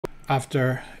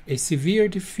after a severe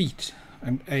defeat,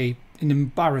 and an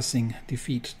embarrassing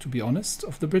defeat, to be honest,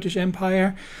 of the British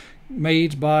Empire,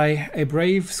 made by a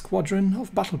brave squadron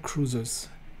of battlecruisers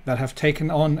that have taken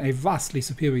on a vastly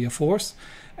superior force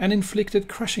and inflicted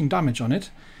crushing damage on it,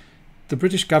 the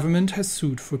British government has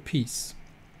sued for peace.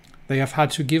 They have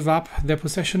had to give up their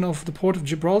possession of the port of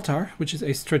Gibraltar, which is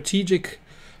a strategic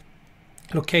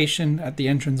location at the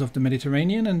entrance of the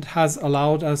Mediterranean, and has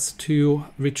allowed us to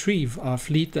retrieve our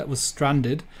fleet that was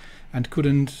stranded and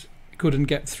couldn't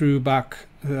get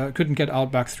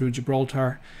out back through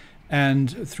Gibraltar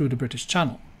and through the British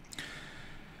Channel.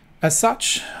 As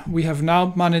such, we have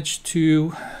now managed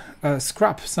to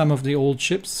scrap some of the old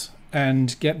ships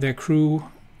and get their crew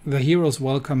the hero's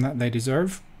welcome that they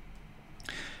deserve.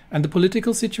 And the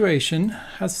political situation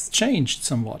has changed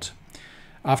somewhat.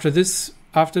 After this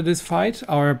fight,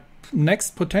 our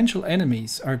next potential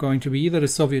enemies are going to be either the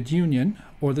Soviet Union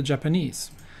or the Japanese.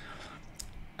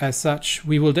 As such,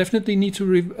 we will definitely need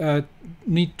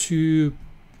to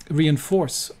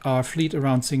reinforce our fleet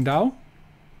around Tsingtao.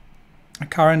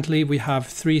 Currently, we have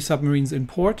 3 submarines in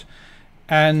port,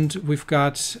 and we've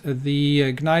got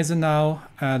the Gneisenau,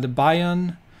 the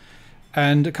Bayern,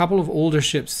 and a couple of older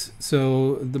ships.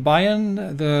 So the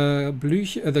Bayern, the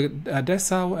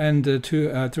Dessau, and the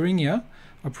Thuringia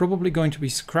are probably going to be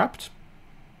scrapped.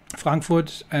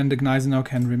 Frankfurt and the Gneisenau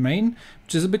can remain,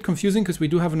 which is a bit confusing because we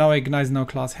do have now a Gneisenau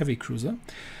class heavy cruiser.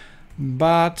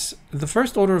 But the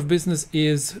first order of business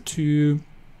is to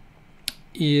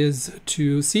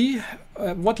see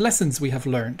what lessons we have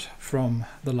learned from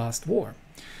the last war.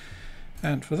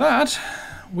 And for that,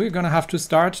 we're going to have to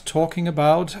start talking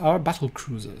about our battle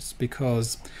cruisers,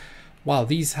 because while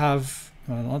these have,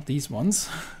 well, not these ones,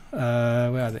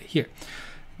 where are they? Here.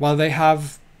 While they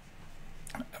have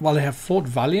fought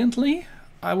valiantly,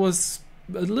 I was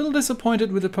a little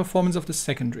disappointed with the performance of the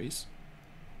secondaries.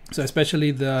 So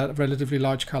especially the relatively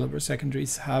large caliber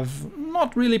secondaries have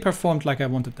not really performed like I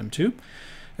wanted them to,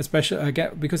 especially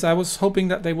again because I was hoping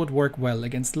that they would work well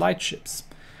against light ships.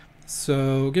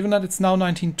 So given that it's now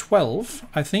 1912,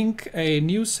 I think a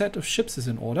new set of ships is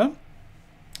in order,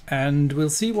 and we'll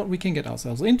see what we can get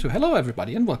ourselves into. Hello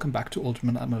everybody, and welcome back to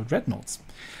Admiral Dreadnoughts.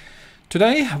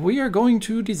 Today we are going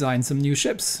to design some new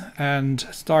ships and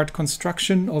start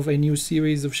construction of a new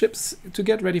series of ships to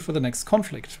get ready for the next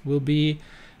conflict. Will be,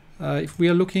 if we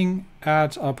are looking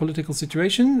at our political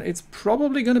situation, it's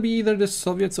probably going to be either the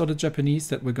Soviets or the Japanese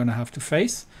that we're going to have to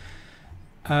face.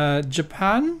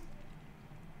 Japan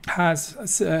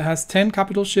has 10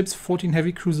 capital ships, 14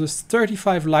 heavy cruisers,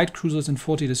 35 light cruisers, and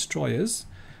 40 destroyers.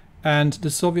 And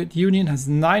the Soviet Union has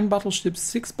 9 battleships,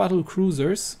 6 battle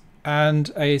cruisers,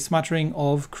 and a smattering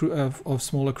of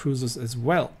smaller cruisers as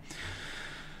well.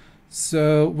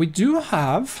 So we do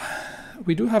have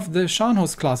the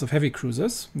Scharnhorst class of heavy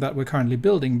cruisers that we're currently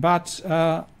building, but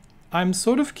I'm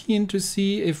sort of keen to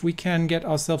see if we can get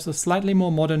ourselves a slightly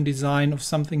more modern design of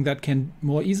something that can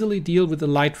more easily deal with the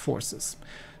light forces.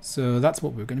 So that's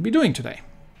what we're going to be doing today.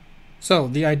 So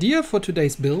the idea for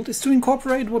today's build is to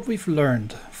incorporate what we've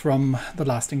learned from the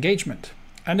last engagement.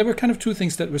 And there were kind of 2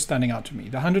 things that were standing out to me.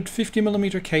 The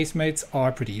 150mm casemates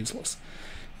are pretty useless.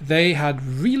 They had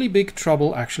really big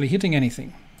trouble actually hitting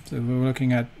anything. So we're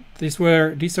looking at these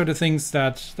are the things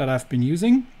that I've been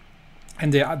using,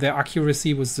 and their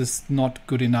accuracy was just not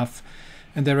good enough,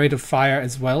 and their rate of fire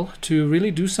as well, to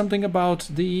really do something about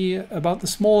the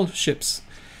small ships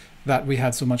that we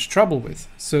had so much trouble with.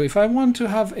 So if I want to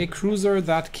have a cruiser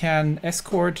that can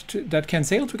that can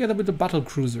sail together with the battle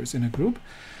cruisers in a group,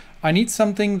 I need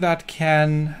something that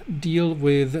can deal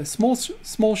with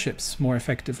small ships more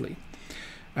effectively.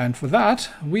 And for that,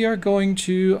 we are going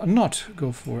to not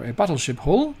go for a battleship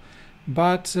hull,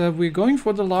 but we're going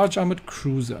for the large armored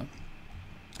cruiser,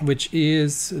 which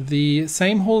is the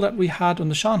same hull that we had on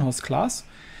the Scharnhorst class.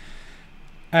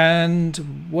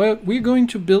 And we're going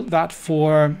to build that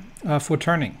for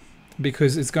turning,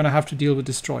 because it's going to have to deal with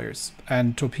destroyers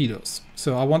and torpedoes.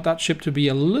 So I want that ship to be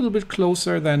a little bit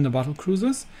closer than the battle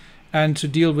cruisers, and to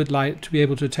deal with to be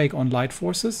able to take on light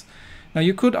forces. Now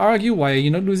you could argue, why are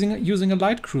you not using a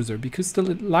light cruiser? Because the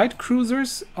light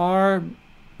cruisers are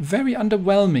very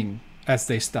underwhelming as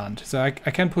they stand. So I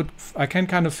can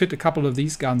kind of fit a couple of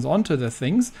these guns onto the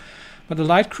things, but the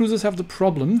light cruisers have the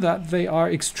problem that they are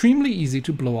extremely easy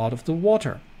to blow out of the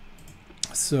water.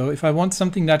 So if I want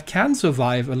something that can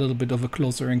survive a little bit of a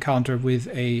closer encounter with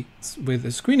a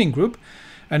screening group,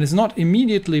 and is not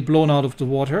immediately blown out of the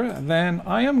water, then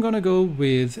I am going to go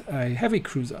with a heavy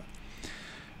cruiser.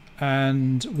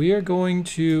 And we are going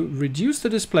to reduce the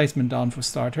displacement down for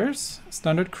starters,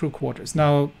 standard crew quarters.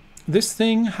 Now, this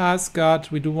thing has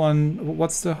got, we do one,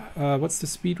 what's the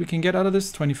speed we can get out of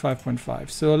this? 25.5.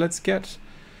 So let's get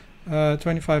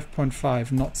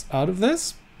 25.5 knots out of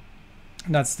this.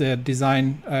 That's the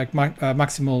design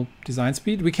maximal design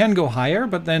speed. We can go higher,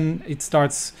 but then it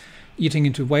starts eating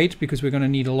into weight because we're going to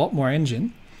need a lot more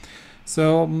engine.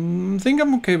 So I think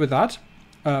I'm okay with that.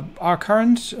 Our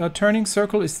current turning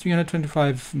circle is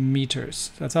 325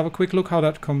 meters. Let's have a quick look how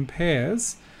that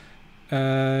compares.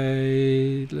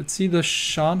 Let's see the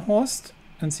Scharnhorst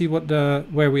and see what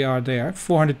where we are there.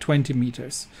 420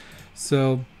 meters.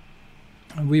 So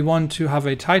we want to have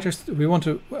a tighter, we want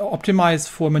to optimize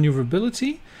for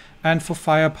maneuverability and for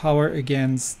firepower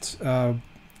against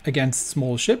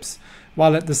small ships,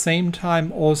 while at the same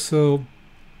time also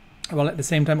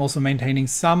maintaining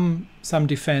some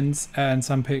defense and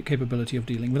some capability of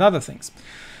dealing with other things.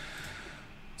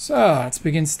 So let's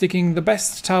begin sticking the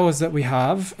best towers that we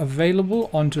have available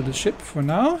onto the ship for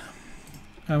now,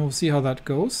 and we'll see how that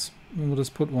goes. We'll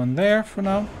just put one there for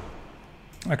now.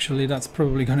 Actually, that's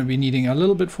probably going to be needing a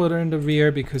little bit further in the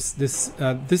rear because this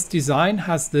design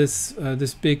has this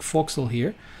big forecastle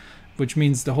here, which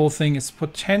means the whole thing is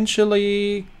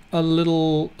potentially a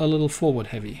little forward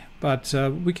heavy. But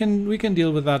we can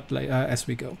deal with that as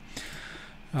we go.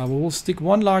 We'll stick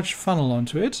one large funnel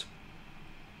onto it,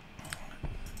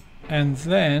 and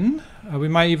then we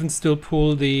might even still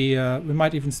pull that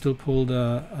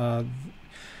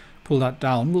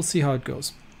down. We'll see how it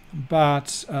goes.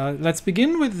 But let's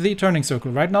begin with the turning circle.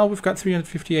 Right now we've got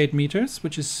 358 meters,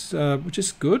 which is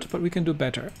good, but we can do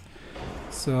better.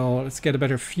 So let's get a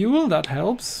better fuel. That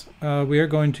helps. We are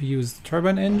going to use the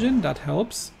turbine engine. That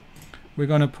helps. We're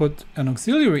going to put an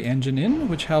auxiliary engine in,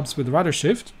 which helps with rudder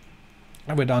shift.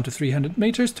 And we're down to 300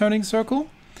 meters turning circle.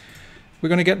 We're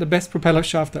going to get the best propeller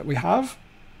shaft that we have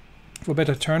for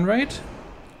better turn rate.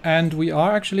 And we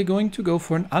are actually going to go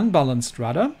for an unbalanced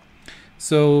rudder.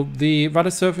 So the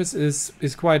rudder surface is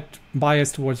quite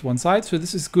biased towards one side, so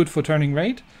this is good for turning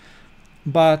rate,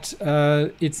 but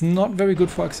it's not very good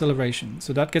for acceleration.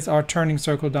 So that gets our turning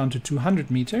circle down to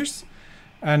 200 meters,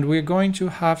 and we're going to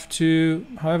have to,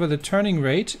 however, the turning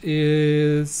rate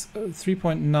is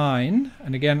 3.9,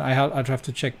 and again I'd have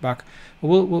to check back.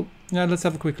 Yeah, let's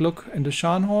have a quick look in the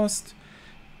Scharnhorst.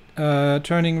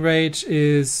 Turning rate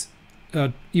is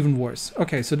even worse.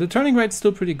 Okay, so the turning rate's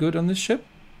still pretty good on this ship.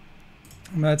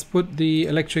 Let's put the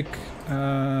electric,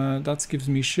 that gives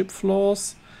me ship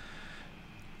flaws.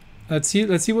 Let's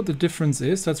see what the difference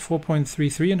is. That's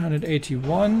 4.33 and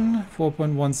 181,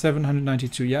 4.17,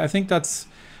 192. Yeah, I think that's,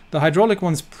 the hydraulic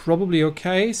one's probably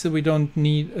okay, so we don't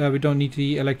need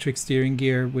the electric steering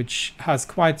gear, which is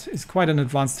quite an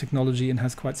advanced technology and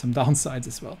has quite some downsides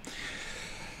as well.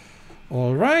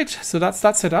 All right, so that's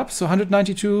that set up. So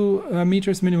 192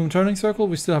 meters minimum turning circle.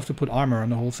 We still have to put armor on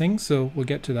the whole thing, so we'll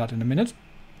get to that in a minute.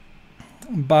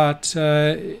 But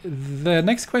the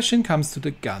next question comes to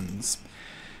the guns.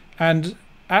 And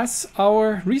as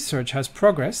our research has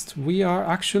progressed, we are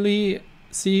actually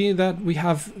see that we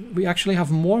actually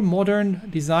have more modern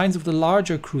designs of the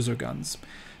larger cruiser guns.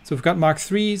 So we've got Mark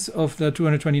IIIs of the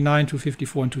 229,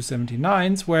 254, and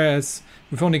 279s, whereas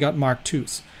we've only got Mark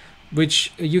IIs.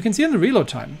 Which you can see in the reload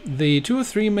time. The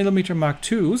 203mm Mark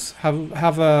IIs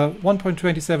have a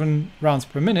 1.27 rounds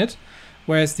per minute,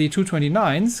 whereas the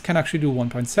 229s can actually do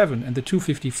 1.7, and the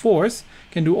 254s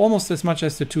can do almost as much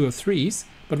as the 203s,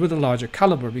 but with a larger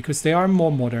caliber because they are more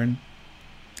modern.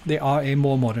 They are a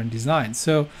more modern design.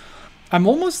 So I'm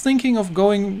almost thinking of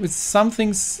going with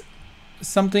something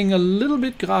a little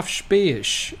bit Graf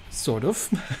Spee-ish, sort of.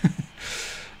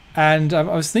 And I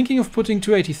was thinking of putting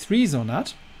 283s on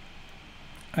that.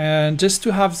 And just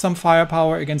to have some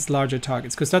firepower against larger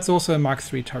targets, because that's also a Mark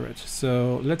III turret.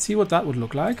 So let's see what that would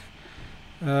look like.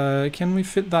 Can we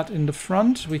fit that in the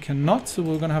front? We cannot, so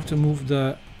we're gonna have to move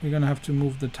the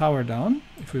tower down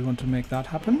if we want to make that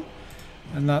happen.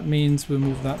 And that means we'll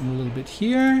move that in a little bit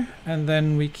here, and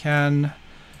then we can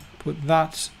put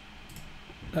that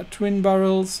twin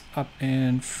barrels up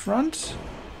in front.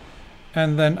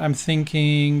 And then I'm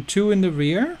thinking 2 in the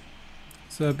rear.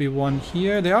 So there'll be one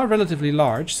here. They are relatively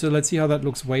large, so let's see how that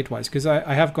looks weight-wise, because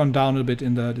I have gone down a bit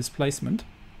in the displacement.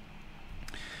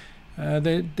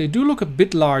 They do look a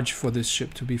bit large for this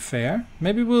ship, to be fair.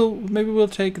 Maybe we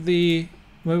take the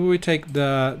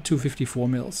 254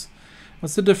 mils.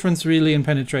 What's the difference really in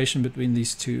penetration between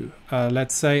these two?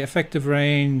 Let's say effective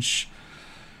range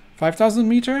 5,000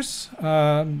 meters.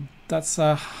 That's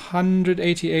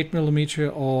 188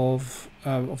 millimeter of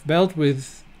belt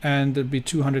width. And it'd be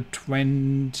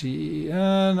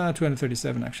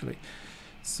 237 actually.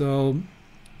 So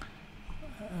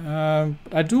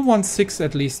I do want 6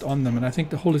 at least on them, and I think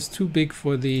the hull is too big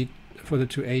for the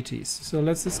 280s. So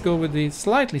let's just go with the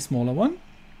slightly smaller one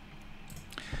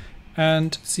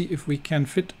and see if we can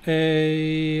fit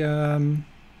a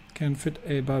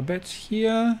barbette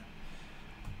here.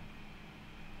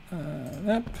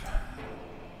 Yep.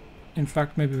 In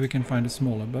fact, maybe we can find a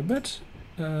smaller barbette.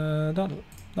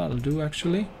 That'll do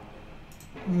actually.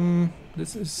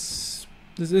 This is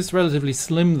relatively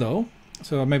slim though,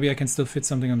 so maybe I can still fit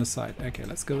something on the side. Okay,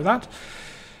 let's go with that.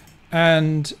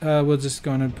 And we're just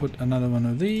going to put another one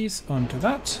of these onto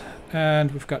that,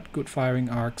 and we've got good firing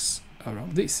arcs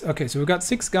around these. Okay, so we've got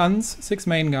 6 guns, 6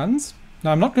 main guns.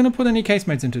 Now I'm not going to put any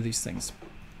casemates into these things,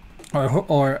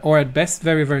 or at best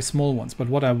very, very small ones. But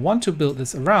what I want to build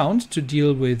this around to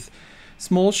deal with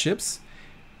small ships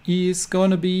is going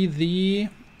to be the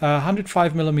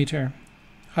 105 millimeter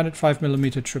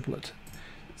triplet.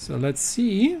 So let's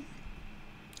see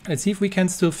if we can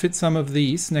still fit some of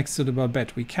these next to the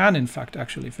barbette. We can in fact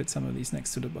actually fit some of these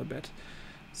next to the barbette.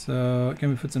 So can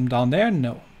we put them down there?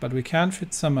 No, but we can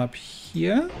fit some up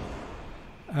here,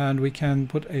 and we can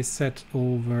put a set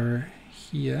over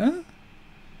here.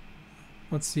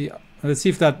 Let's see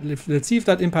if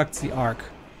that impacts the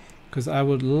arc, because I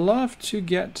would love to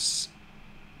get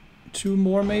 2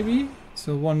 more maybe.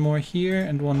 So 1 more here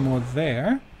and 1 more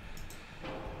there,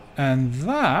 and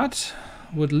that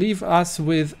would leave us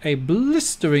with a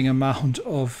blistering amount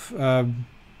of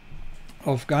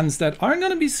guns that aren't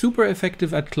going to be super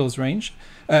effective at close range,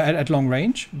 at long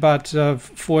range. But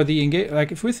for the engage,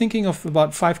 like if we're thinking of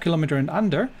about 5 kilometer and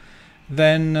under,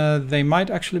 then they might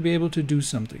actually be able to do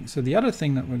something. So the other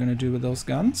thing that we're going to do with those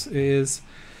guns is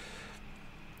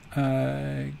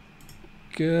gun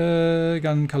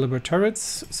caliber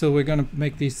turrets. So we're going to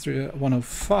make these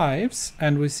 105s,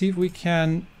 and we'll see if we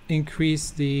can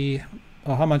increase the,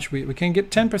 or how much we can get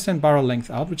 10% barrel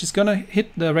length out, which is going to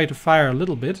hit the rate of fire a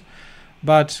little bit,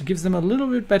 but gives them a little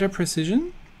bit better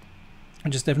precision,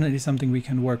 which is definitely something we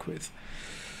can work with.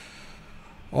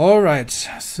 All right,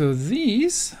 so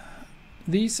these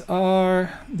are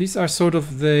sort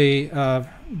of the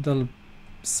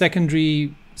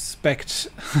secondary spec'd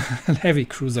heavy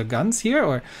cruiser guns here,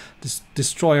 or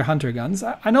destroyer hunter guns.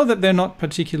 I know that they're not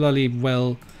particularly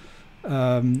well.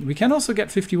 We can also get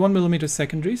 51mm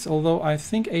secondaries, although I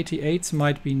think 88s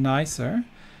might be nicer.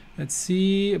 Let's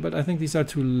see, but I think these are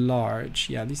too large.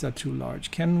 Yeah, these are too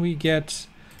large. Can we get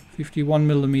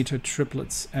 51mm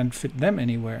triplets and fit them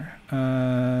anywhere?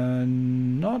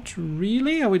 Not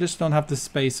really. We just don't have the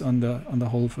space on the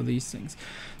hull for these things.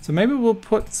 So maybe we'll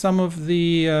put some of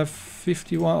the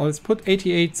 51, or let's put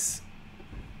 88s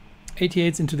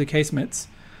into the casemates.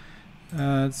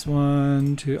 That's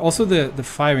 1, 2. Also the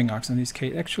firing arcs on these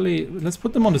case. Actually, let's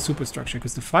put them on the superstructure,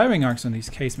 because the firing arcs on these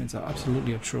casemates are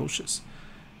absolutely atrocious.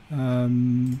 I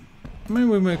mean,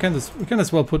 we can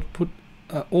as well put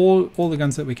all the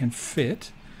guns that we can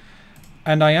fit.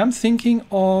 And I am thinking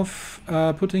of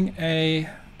putting a.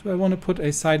 Do I want to put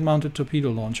a side-mounted torpedo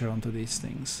launcher onto these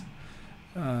things?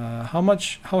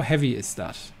 How heavy is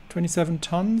that? 27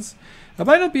 tons. That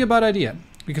might not be a bad idea,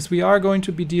 because we are going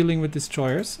to be dealing with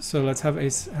destroyers. So let's have a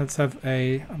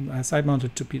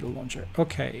side-mounted torpedo launcher.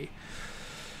 Okay.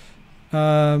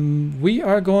 We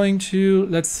are going to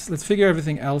let's figure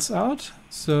everything else out.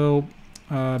 So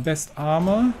best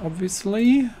armor,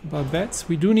 obviously, barbettes.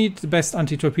 We do need the best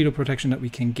anti-torpedo protection that we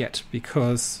can get,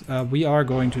 because we are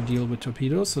going to deal with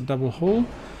torpedoes. So double hull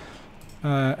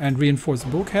and reinforced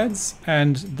bulkheads,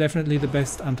 and definitely the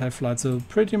best anti-flood. So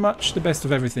pretty much the best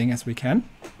of everything as we can.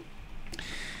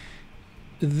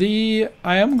 I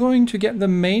am going to get the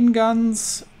main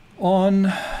guns on,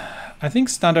 I think,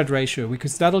 standard ratio,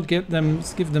 because that'll give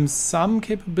them some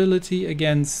capability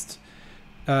against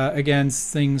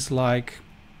things like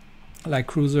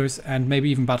cruisers and maybe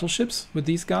even battleships with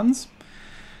these guns.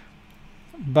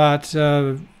 But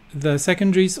the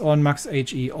secondaries on max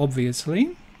HE,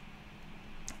 obviously,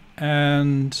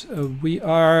 and we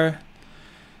are.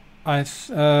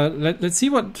 Let's see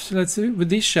with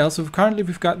these shells. So currently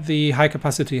we've got the high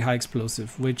capacity, high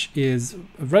explosive, which is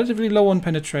relatively low on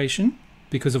penetration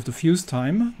because of the fuse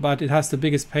time, but it has the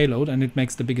biggest payload and it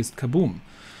makes the biggest kaboom.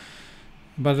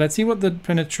 But let's see what the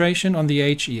penetration on the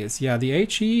HE is. Yeah, the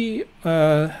HE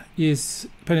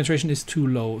penetration is too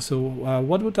low. So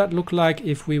what would that look like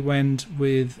if we went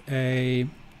with a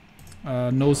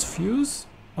nose fuse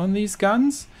on these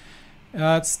guns?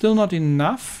 It's still not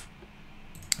enough.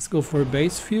 Let's go for a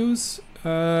base fuse.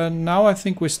 Now I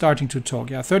think we're starting to talk.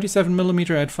 Yeah,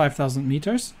 37mm at 5,000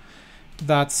 meters.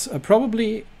 That's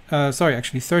probably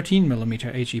actually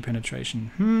 13mm HE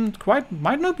penetration.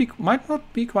 Might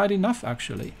not be quite enough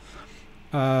actually.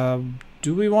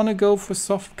 Do we want to go for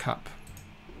soft cap?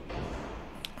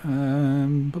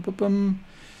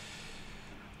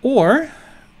 Or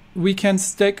we can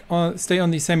stay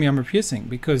on the semi-armor piercing,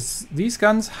 because these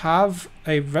guns have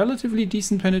a relatively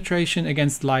decent penetration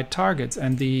against light targets,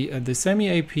 and the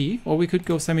semi-AP, or we could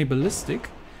go semi-ballistic.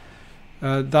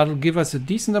 That'll give us a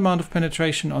decent amount of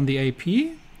penetration on the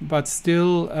AP, but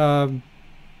still a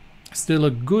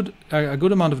good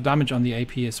amount of damage on the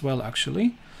AP as well,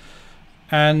 actually.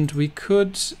 And we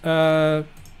could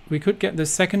get the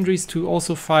secondaries to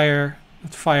also fire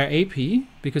AP,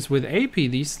 because with AP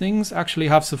these things actually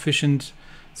have sufficient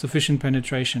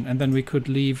penetration, and then we could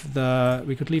leave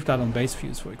that on base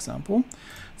fuse, for example.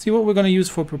 See what we're going to use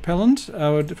for propellant. We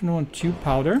definitely want tube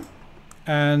powder,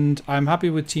 and I'm happy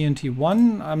with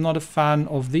TNT1. I'm not a fan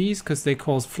of these because they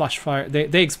cause flash fire.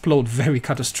 They explode very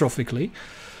catastrophically.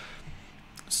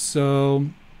 So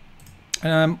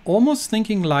I'm almost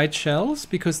thinking light shells,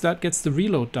 because that gets the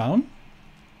reload down.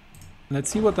 Let's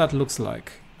see what that looks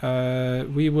like.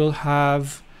 We will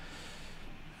have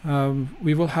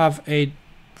a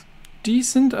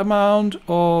decent amount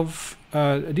of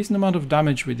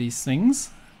damage with these things,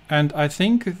 and I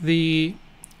think the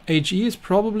HE is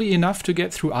probably enough to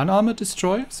get through unarmored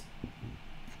destroyers.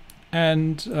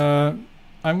 And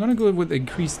I'm gonna go with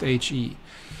increased HE,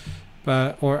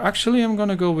 or actually I'm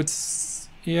gonna go with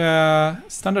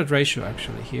standard ratio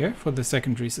actually here for the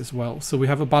secondaries as well. So we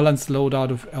have a balanced loadout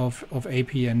of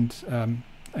AP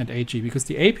and AG, because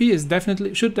the AP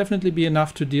should definitely be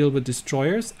enough to deal with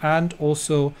destroyers and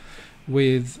also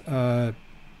with light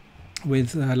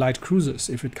cruisers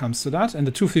if it comes to that, and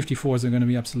the 254s are going to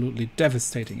be absolutely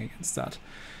devastating against that.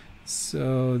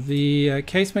 So the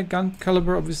casemate gun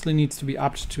caliber obviously needs to be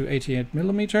upped to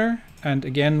 88mm, and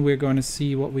again we're going to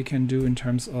see what we can do in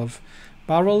terms of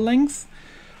barrel length.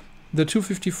 The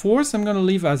 254s I'm going to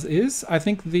leave as is. I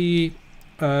think the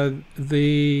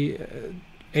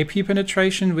AP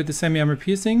penetration with the semi-armor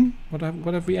piercing, what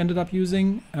have we ended up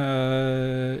using?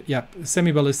 Yeah,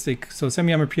 semi-ballistic. So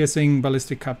semi-armor piercing,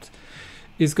 ballistic cut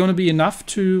is going to be enough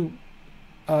to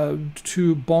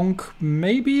bonk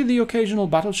maybe the occasional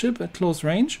battleship at close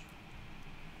range,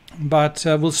 but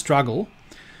we'll struggle.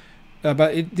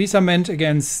 But these are meant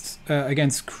against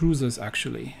cruisers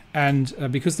actually, and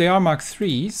because they are Mark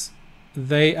IIIs,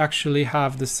 they actually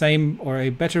have the same or a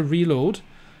better reload,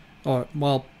 or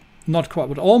well, not quite,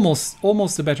 but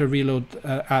almost a better reload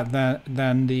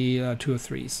than the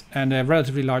 203s, and they're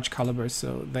relatively large calibers,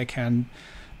 so they can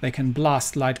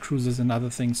blast light cruisers and other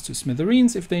things to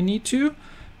smithereens if they need to,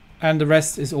 and the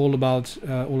rest is all about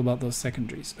those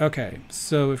secondaries. Okay,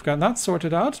 so we've got that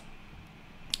sorted out.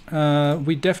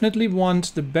 We definitely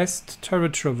want the best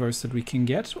turret traverse that we can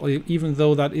get, even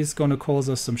though that is going to cause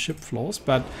us some ship flaws,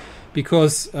 but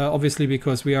obviously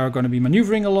because we are going to be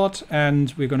maneuvering a lot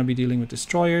and we're going to be dealing with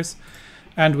destroyers,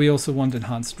 and we also want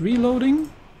enhanced reloading.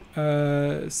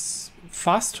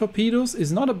 Fast torpedoes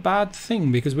is not a bad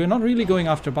thing, because we're not really going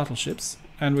after battleships,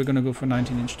 and we're going to go for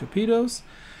 19-inch torpedoes.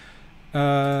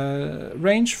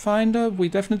 Rangefinder, we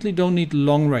definitely don't need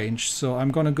long range, so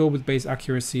I'm going to go with base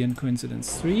accuracy and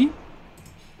coincidence 3.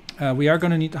 We are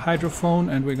going to need the hydrophone,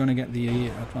 and we're going to get the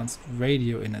advanced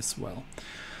radio in as well.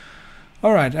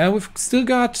 Alright, we've still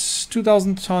got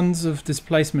 2,000 tons of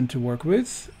displacement to work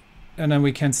with, and then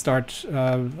we can start.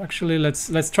 Actually,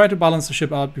 let's try to balance the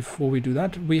ship out before we do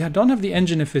that. We don't have the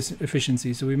engine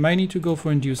efficiency, so we may need to go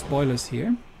for induced boilers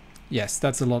here. Yes,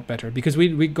 that's a lot better, because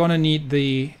we're gonna need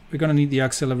the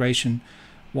acceleration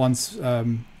once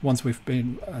we've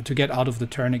been to get out of the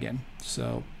turn again.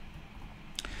 So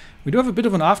we do have a bit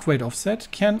of an aft weight offset.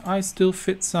 Can I still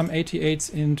fit some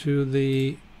 88s into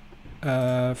the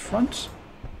front?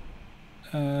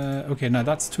 Okay, now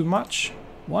that's too much.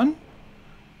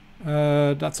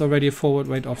 That's already a forward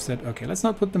weight offset. Okay, let's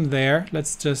not put them there.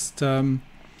 Let's just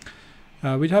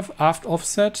we'd have aft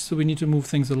offset, so we need to move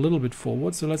things a little bit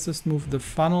forward. So let's just move the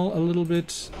funnel a little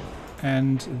bit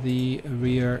and the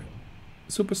rear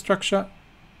superstructure.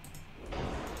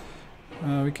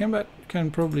 We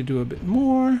can probably do a bit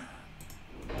more.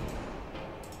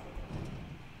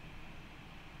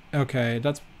 Okay,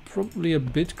 that's probably a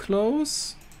bit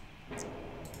close.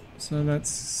 So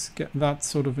let's get that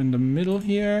sort of in the middle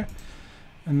here.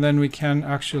 And then we can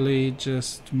actually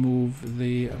just move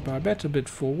the barbette a bit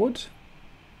forward.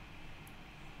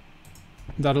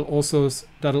 That'll also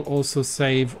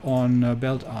save on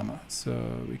belt armor,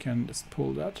 so we can just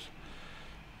pull that.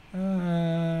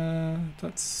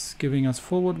 That's giving us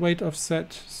forward weight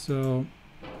offset. So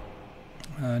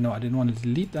no, I didn't want to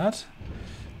delete that.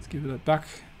 Let's give that back.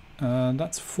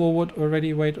 That's forward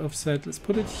already weight offset. Let's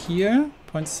put it here.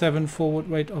 0.7 forward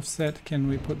weight offset. Can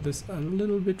we put this a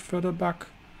little bit further back?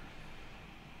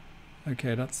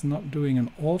 Okay, that's not doing an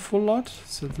awful lot.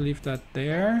 So leave that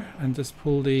there and just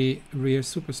pull the rear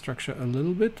superstructure a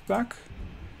little bit back.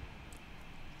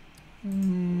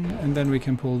 And then we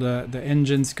can pull the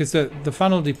engines, because the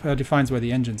funnel defines where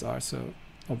the engines are, so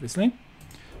obviously.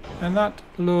 And that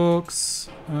looks...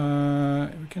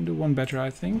 we can do one better,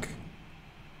 I think.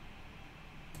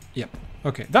 Yep.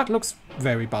 Okay, that looks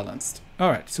very balanced.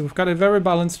 Alright, so we've got a very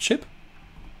balanced ship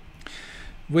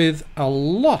with a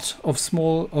lot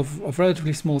of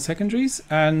relatively small secondaries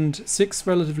and 6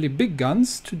 relatively big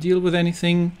guns to deal with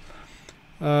anything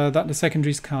that the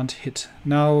secondaries can't hit.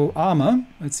 Now armor,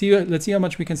 let's see how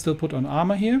much we can still put on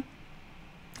armor here.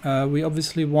 We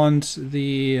obviously want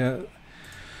the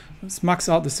let's max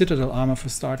out the Citadel armor for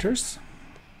starters.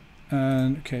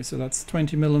 And okay, so that's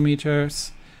 20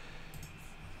 millimeters.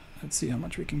 Let's see how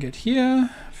much we can get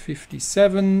here.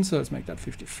 57, so let's make that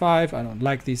 55. I don't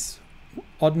like these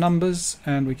odd numbers.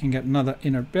 And we can get another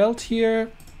inner belt here.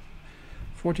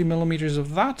 40 millimeters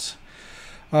of that.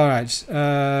 All right,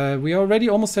 we are already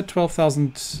almost at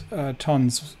 12,000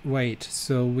 tons weight,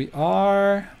 so we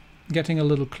are getting a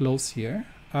little close here.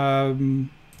 I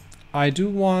do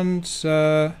want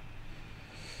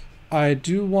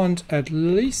at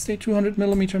least a 200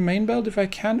 millimeter main belt if I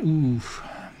can. Ooh,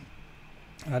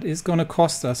 that is going to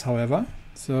cost us, however.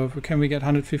 So can we get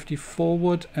 150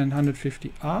 forward and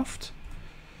 150 aft?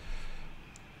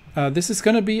 This is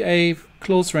going to be a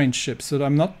close range ship, so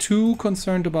I'm not too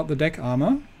concerned about the deck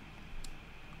armor.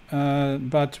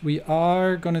 But we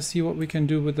are going to see what we can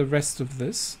do with the rest of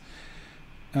this.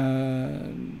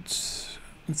 Let's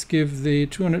give the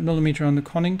 200 millimeter on the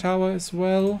conning tower as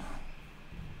well.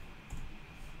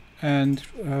 And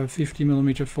 50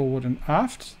 millimeter forward and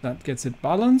aft. That gets it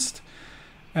balanced.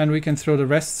 And we can throw the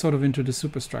rest sort of into the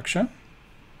superstructure.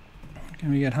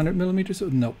 Can we get 100 millimeters? Oh,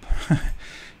 nope.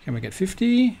 Can we get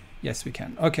 50? Yes, we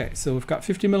can. Okay, so we've got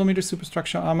 50 millimeter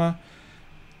superstructure armor.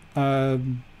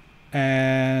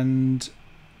 And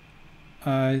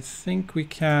I think we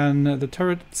can... the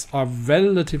turrets are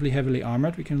relatively heavily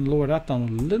armored. We can lower that down a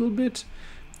little bit.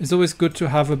 It's always good to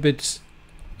have a little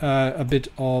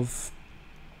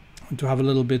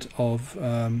bit of...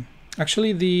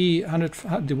 actually, the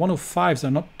 105s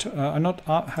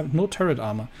have no turret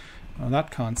armor.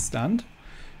 That can't stand.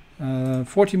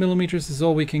 40 millimeters is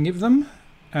all we can give them,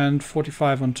 and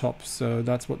 45 on top. So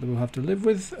that's what we'll have to live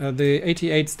with. The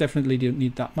 88s definitely don't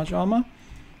need that much armor.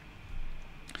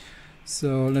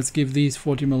 So let's give these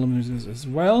 40 millimeters as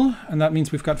well, and that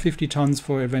means we've got 50 tons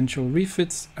for eventual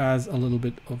refits as a little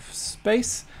bit of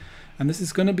space. And this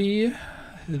is going to be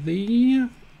the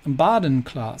Baden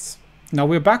class. Now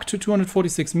we're back to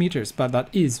 246 meters, but that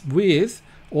is with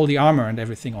all the armor and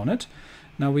everything on it.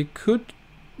 Now we could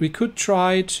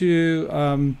try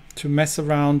to mess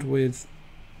around with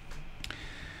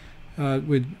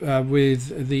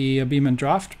the beam and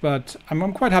draft, but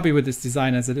I'm quite happy with this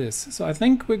design as it is. So I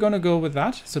think we're going to go with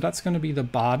that. So that's going to be the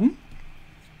Baden,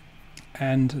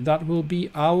 and that will be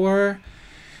our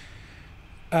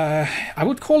I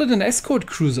would call it an escort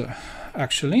cruiser,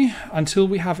 actually, until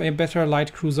we have a better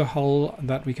light cruiser hull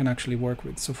that we can actually work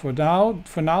with. So for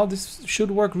now this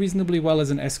should work reasonably well as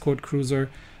an escort cruiser,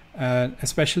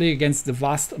 especially against the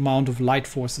vast amount of light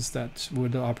forces that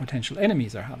our potential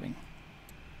enemies are having.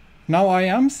 Now I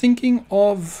am thinking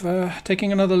of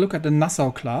taking another look at the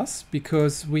Nassau class,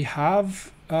 because we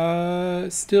have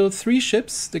still 3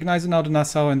 ships, the Gneisenau, the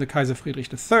Nassau and the Kaiser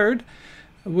Friedrich III,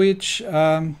 which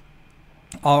are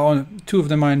 2 of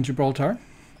them are in Gibraltar,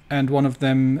 and 1 of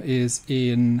them is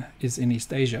in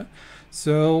East Asia.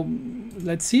 So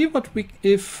let's see if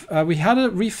we had a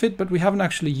refit, but we haven't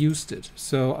actually used it.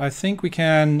 So I think we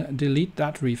can delete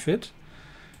that refit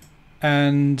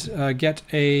and get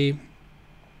a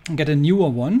newer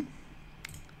one,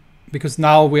 because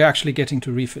now we're actually getting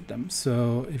to refit them.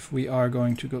 So if we are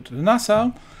going to go to the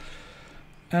Nassau,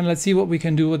 and let's see what we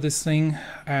can do with this thing,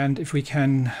 and if we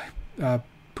can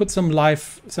put some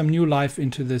new life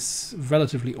into this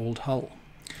relatively old hull.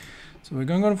 So we're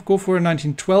going to go for a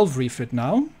 1912 refit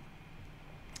now,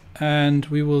 and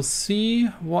we will see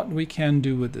what we can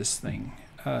do with this thing.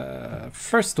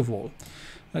 First of all,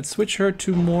 let's switch her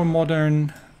to more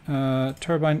modern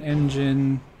turbine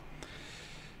engine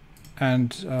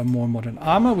and more modern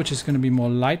armor, which is going to be more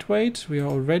lightweight. We've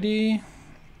already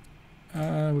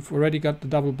got the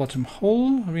double bottom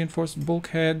hull, reinforced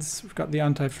bulkheads, we've got the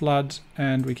anti-flood,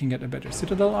 and we can get a better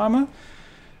citadel armor.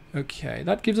 Okay,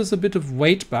 that gives us a bit of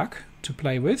weight back to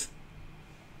play with.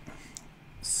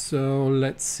 So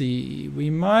let's see.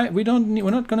 We're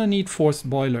not gonna need forced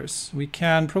boilers. We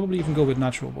can probably even go with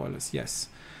natural boilers. Yes,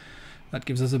 that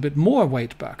gives us a bit more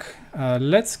weight back.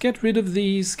 Let's get rid of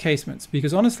these casements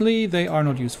because honestly they are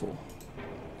not useful.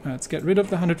 Let's get rid of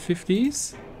the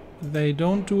 150s. They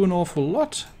don't do an awful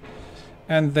lot,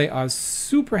 and they are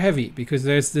super heavy because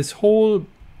there's this whole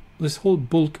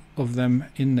bulk of them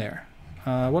in there.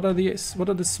 What are the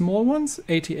small ones?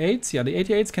 88s. Yeah, the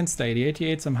 88s can stay. The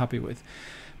 88s I'm happy with,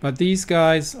 but these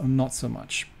guys are not so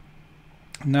much.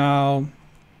 Now,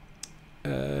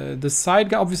 the side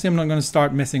gun. Obviously, I'm not going to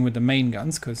start messing with the main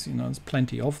guns because you know there's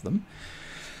plenty of them.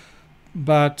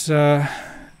 But they're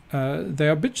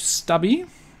a bit stubby.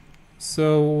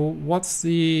 So what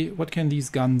can these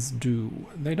guns do?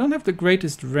 They don't have the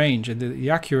greatest range, and the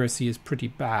accuracy is pretty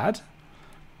bad.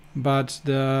 But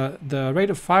the rate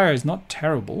of fire is not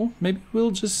terrible. Maybe we'll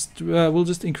just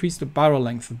increase the barrel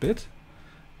length a bit.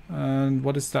 And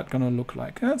what is that going to look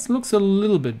like? It looks a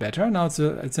little bit better. Now it's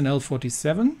an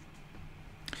L47.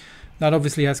 That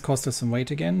obviously has cost us some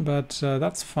weight again, but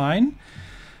that's fine.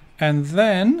 And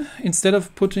then instead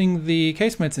of putting the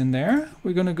casemates in there,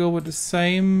 we're going to go with the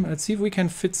same. Let's see if we can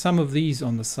fit some of these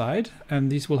on the side,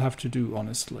 and these will have to do,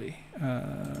 honestly.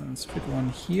 Let's fit one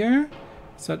here.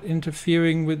 Is that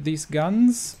interfering with these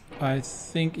guns? I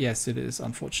think, yes, it is,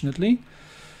 unfortunately.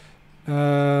 We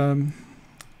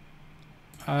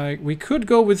could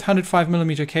go with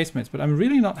 105mm casemates, but I'm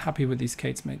really not happy with these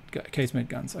casemate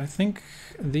guns. I think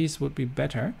these would be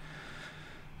better.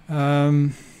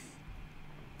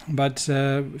 But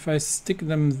if I stick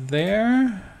them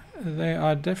there, they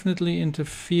are definitely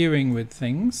interfering with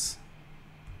things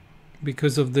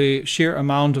because of the sheer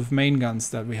amount of main guns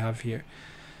that we have here.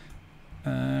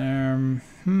 It's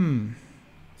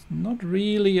not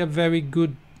really a very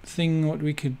good thing.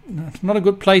 Not a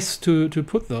good place to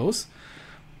put those,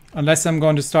 unless I'm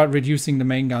going to start reducing the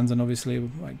main guns. And obviously,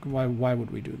 like, why would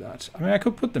we do that? I mean, I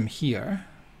could put them here,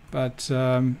 but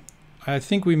I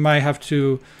think we might have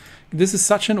to. This is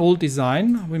such an old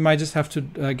design. We might just have to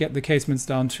get the casements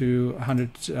down to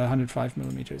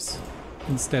 105mm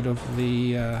instead of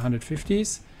the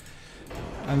 150s,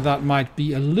 and that might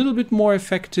be a little bit more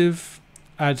effective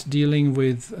at dealing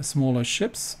with smaller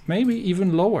ships, maybe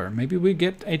even lower. Maybe we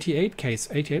get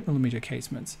 88mm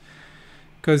casements,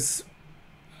 because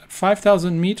at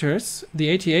 5,000 meters, the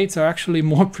 88s are actually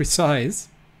more precise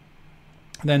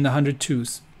than the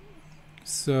 102s.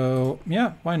 So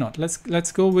yeah, why not? Let's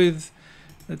go with.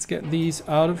 Let's get these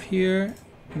out of here.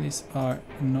 These are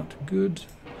not good.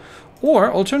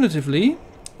 Or alternatively,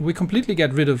 we completely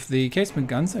get rid of the casement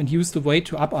guns and use the weight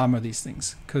to up armor these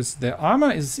things, because their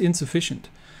armor is insufficient.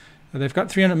 They've got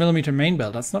 300mm main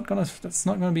belt. That's not gonna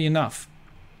be enough.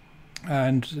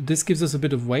 And this gives us a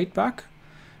bit of weight back.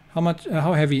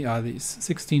 How heavy are these?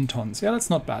 16 tons. Yeah, that's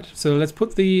not bad. So let's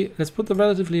put the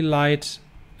relatively light.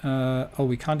 Oh,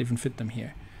 we can't even fit them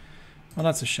here. Well,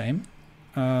 that's a shame.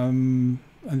 And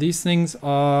these things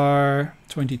are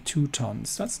 22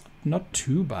 tons. That's not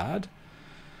too bad.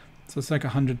 So it's like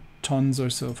 100 tons or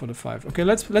so for the 5. Okay,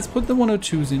 let's put the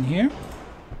 102s in here,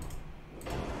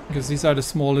 because these are the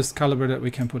smallest caliber that we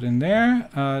can put in there.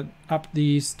 Up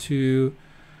these to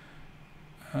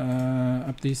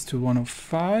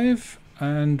 105,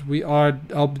 and we are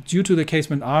due to the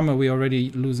casement armor, we're already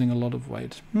losing a lot of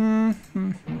weight.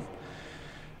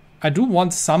 I do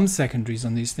want some secondaries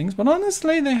on these things, but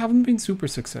honestly, they haven't been super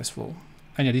successful.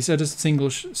 And yeah, these are just single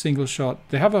shot.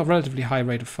 They have a relatively high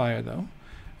rate of fire, though.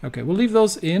 Okay, we'll leave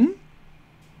those in.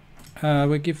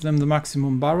 We'll give them the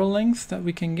maximum barrel length that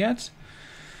we can get.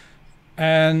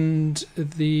 And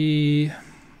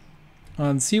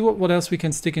see what else we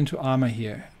can stick into armor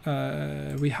here.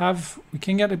 We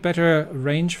can get a better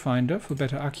rangefinder for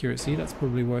better accuracy. That's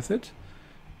probably worth it.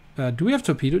 Do we have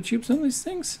torpedo tubes on these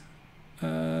things?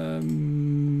 I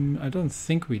don't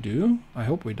think we do. I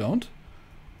hope we don't.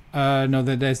 No,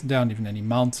 there aren't even any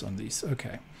mounts on these.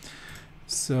 Okay.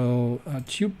 So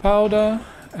tube powder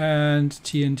and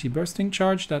TNT bursting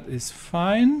charge, that is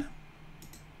fine.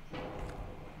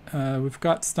 We've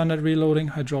got standard reloading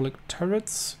hydraulic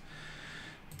turrets.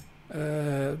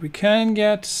 We can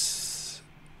get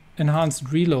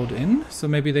enhanced reload in, so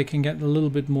maybe they can get a little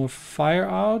bit more fire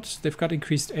out. They've got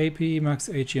increased AP, max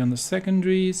HE on the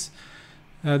secondaries.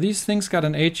 These things got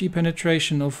an HE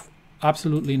penetration of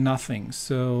absolutely nothing,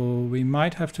 so we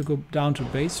might have to go down to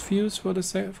base fuse for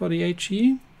the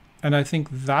HE, and I think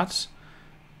that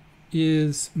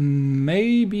is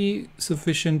maybe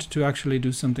sufficient to actually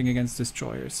do something against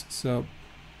destroyers. So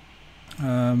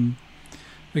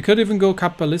we could even go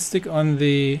cap ballistic on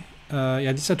the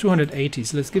yeah, these are 280.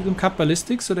 So let's give them cap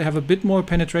ballistics so they have a bit more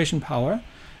penetration power.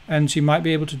 And she might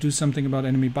be able to do something about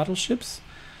enemy battleships.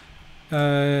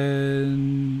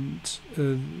 And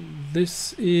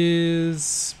this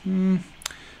is...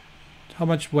 how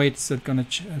much weight is that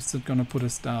gonna put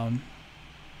us down?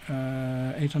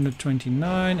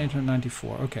 829,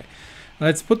 894. Okay,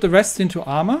 let's put the rest into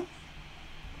armor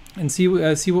and see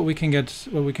what we can get.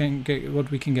 What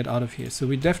we can get out of here. So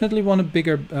we definitely want a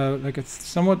bigger, like a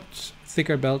somewhat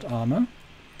thicker belt armor.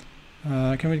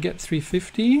 Can we get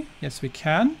 350? Yes, we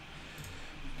can.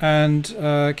 And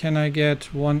can I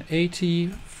get 180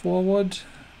 forward?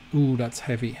 Ooh, that's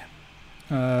heavy.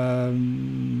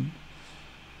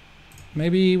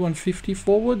 Maybe 150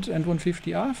 forward and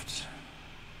 150 aft.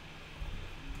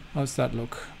 How's that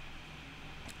look?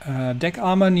 Deck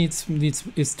armor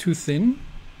is too thin.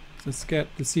 Let's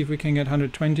see if we can get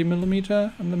 120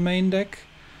 millimeter on the main deck.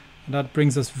 That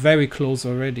brings us very close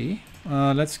already.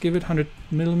 Let's give it 100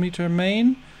 millimeter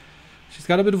main. She's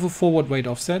got a bit of a forward weight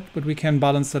offset, but we can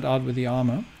balance that out with the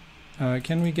armor.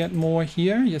 Can we get more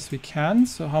here? Yes, we can.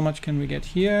 So how much can we get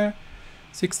here?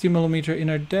 60 millimeter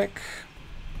inner deck.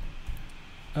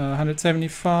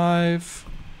 175.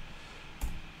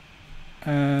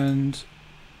 And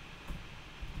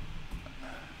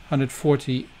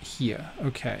 140 here.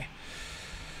 Okay.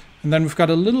 And then we've got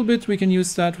a little bit, we can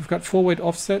use that. We've got forward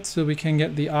offset, so we can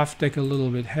get the aft deck a little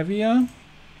bit heavier.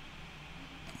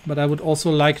 But I would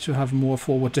also like to have more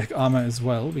forward deck armor as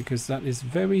well, because that is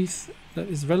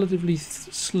relatively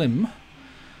slim.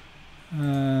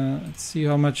 Let's see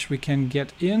how much we can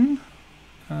get in,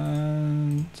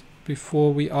 and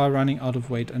before we are running out of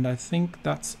weight. And I think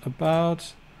that's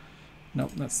about...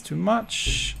 no, that's too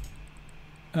much.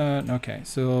 Okay,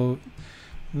 so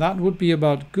that would be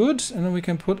about good, and then we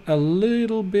can put a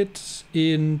little bit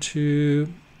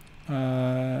into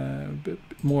a bit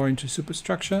more into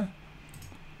superstructure.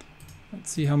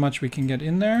 Let's see how much we can get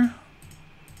in there,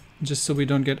 just so we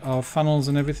don't get our funnels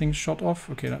and everything shot off.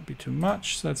 Okay, that'd be too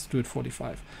much, so let's do it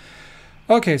 45.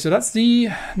 Okay, so that's the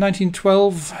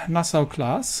 1912 Nassau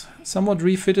class, somewhat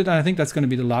refitted, and I think that's going to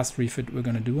be the last refit we're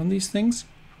going to do on these things.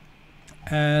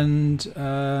 And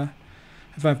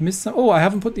if I've missed some... oh, I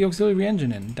haven't put the auxiliary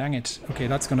engine in. Dang it. Okay,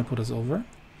 that's going to put us over.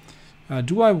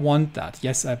 Do I want that?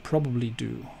 Yes, I probably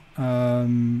do.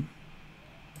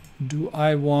 Do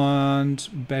I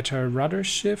want better rudder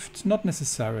shift? Not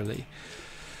necessarily.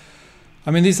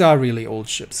 I mean, these are really old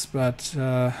ships, but...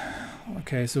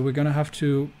 okay, so we're going to have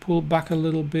to pull back a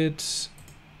little bit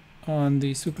on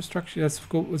the superstructure.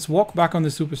 Let's walk back on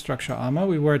the superstructure armor.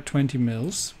 We were at 20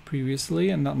 mils previously,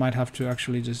 and that might have to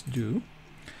actually just do.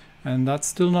 And that's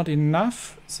still not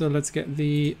enough, so let's get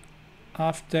the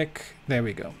aft deck. There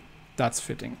we go. That's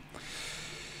fitting.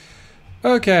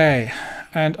 Okay,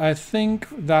 and I think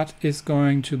that is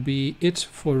going to be it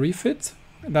for refit.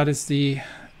 That is the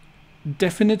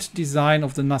definite design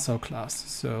of the Nassau class,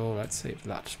 so let's save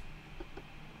that.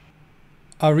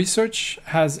 Our research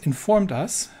has informed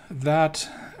us that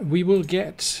we will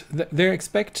get, they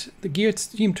expect the geared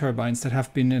steam turbines that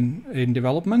have been in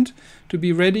development to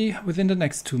be ready within the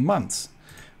next 2 months,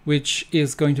 which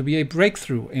is going to be a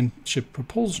breakthrough in ship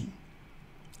propulsion.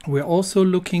 We're also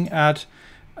looking at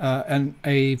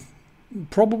a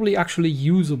probably actually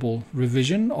usable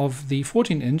revision of the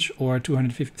 14-inch or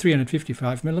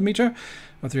 355 millimeter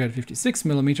or 356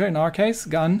 millimeter in our case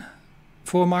gun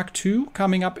for Mark II,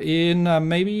 coming up in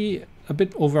maybe a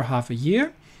bit over half a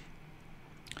year.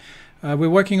 We're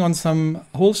working on some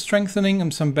hull strengthening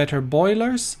and some better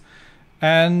boilers,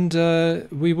 and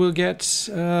we will get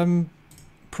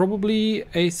probably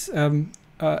a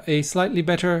slightly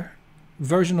better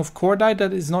version of cordite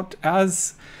that is not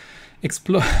as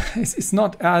it's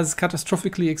not as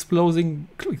catastrophically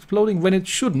exploding when it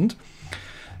shouldn't.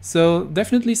 So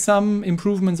definitely some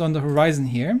improvements on the horizon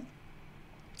here.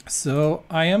 So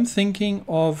I am thinking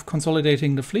of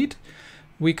consolidating the fleet.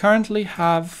 We currently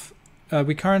have 2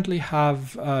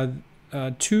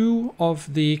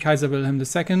 of the Kaiser Wilhelm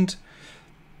II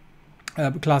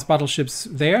class battleships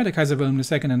there, the Kaiser Wilhelm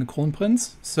II and the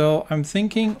Kronprinz. So I'm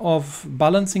thinking of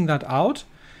balancing that out,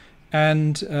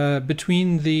 and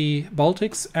between the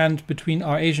Baltics and between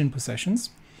our Asian possessions,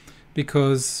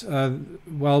 because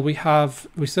well, we have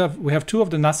 2 of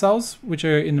the Nassaus which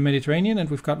are in the Mediterranean, and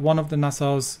we've got 1 of the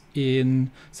Nassaus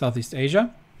in Southeast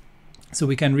Asia, so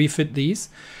we can refit these.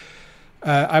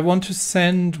 I want to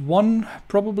send one,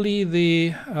 probably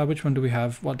the which one do we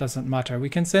have? What doesn't matter. We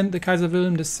can send the Kaiser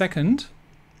Wilhelm II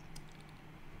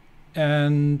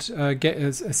and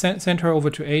send her over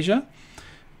to Asia.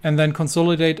 and then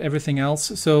consolidate everything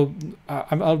else. So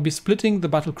I'll be splitting the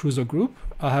battlecruiser group.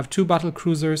 I'll have 2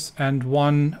 battlecruisers and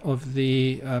 1 of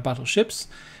the battleships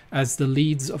as the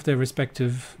leads of their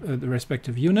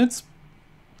respective units,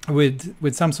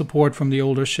 with some support from the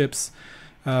older ships.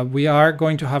 We are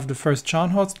going to have the first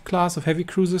Scharnhorst class of heavy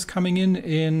cruisers coming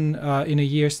in a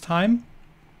year's time,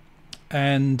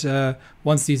 and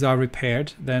once these are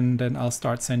repaired, then I'll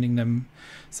start sending them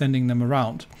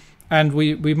around. And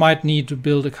we might need to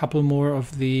build a couple more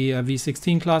of the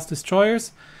V16 class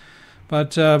destroyers,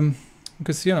 but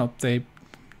because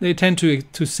they tend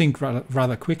to sink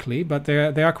rather quickly, but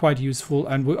they are quite useful.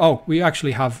 And we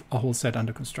actually have a whole set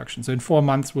under construction. So in 4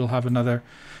 months we'll have another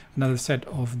set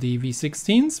of the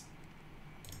V16s,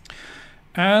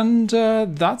 and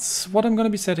that's what I'm going to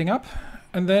be setting up.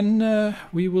 And then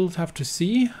we will have to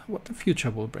see what the future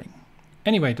will bring.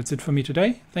 Anyway, that's it for me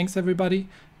today. Thanks everybody,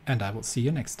 and I will see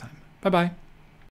you next time. Bye bye.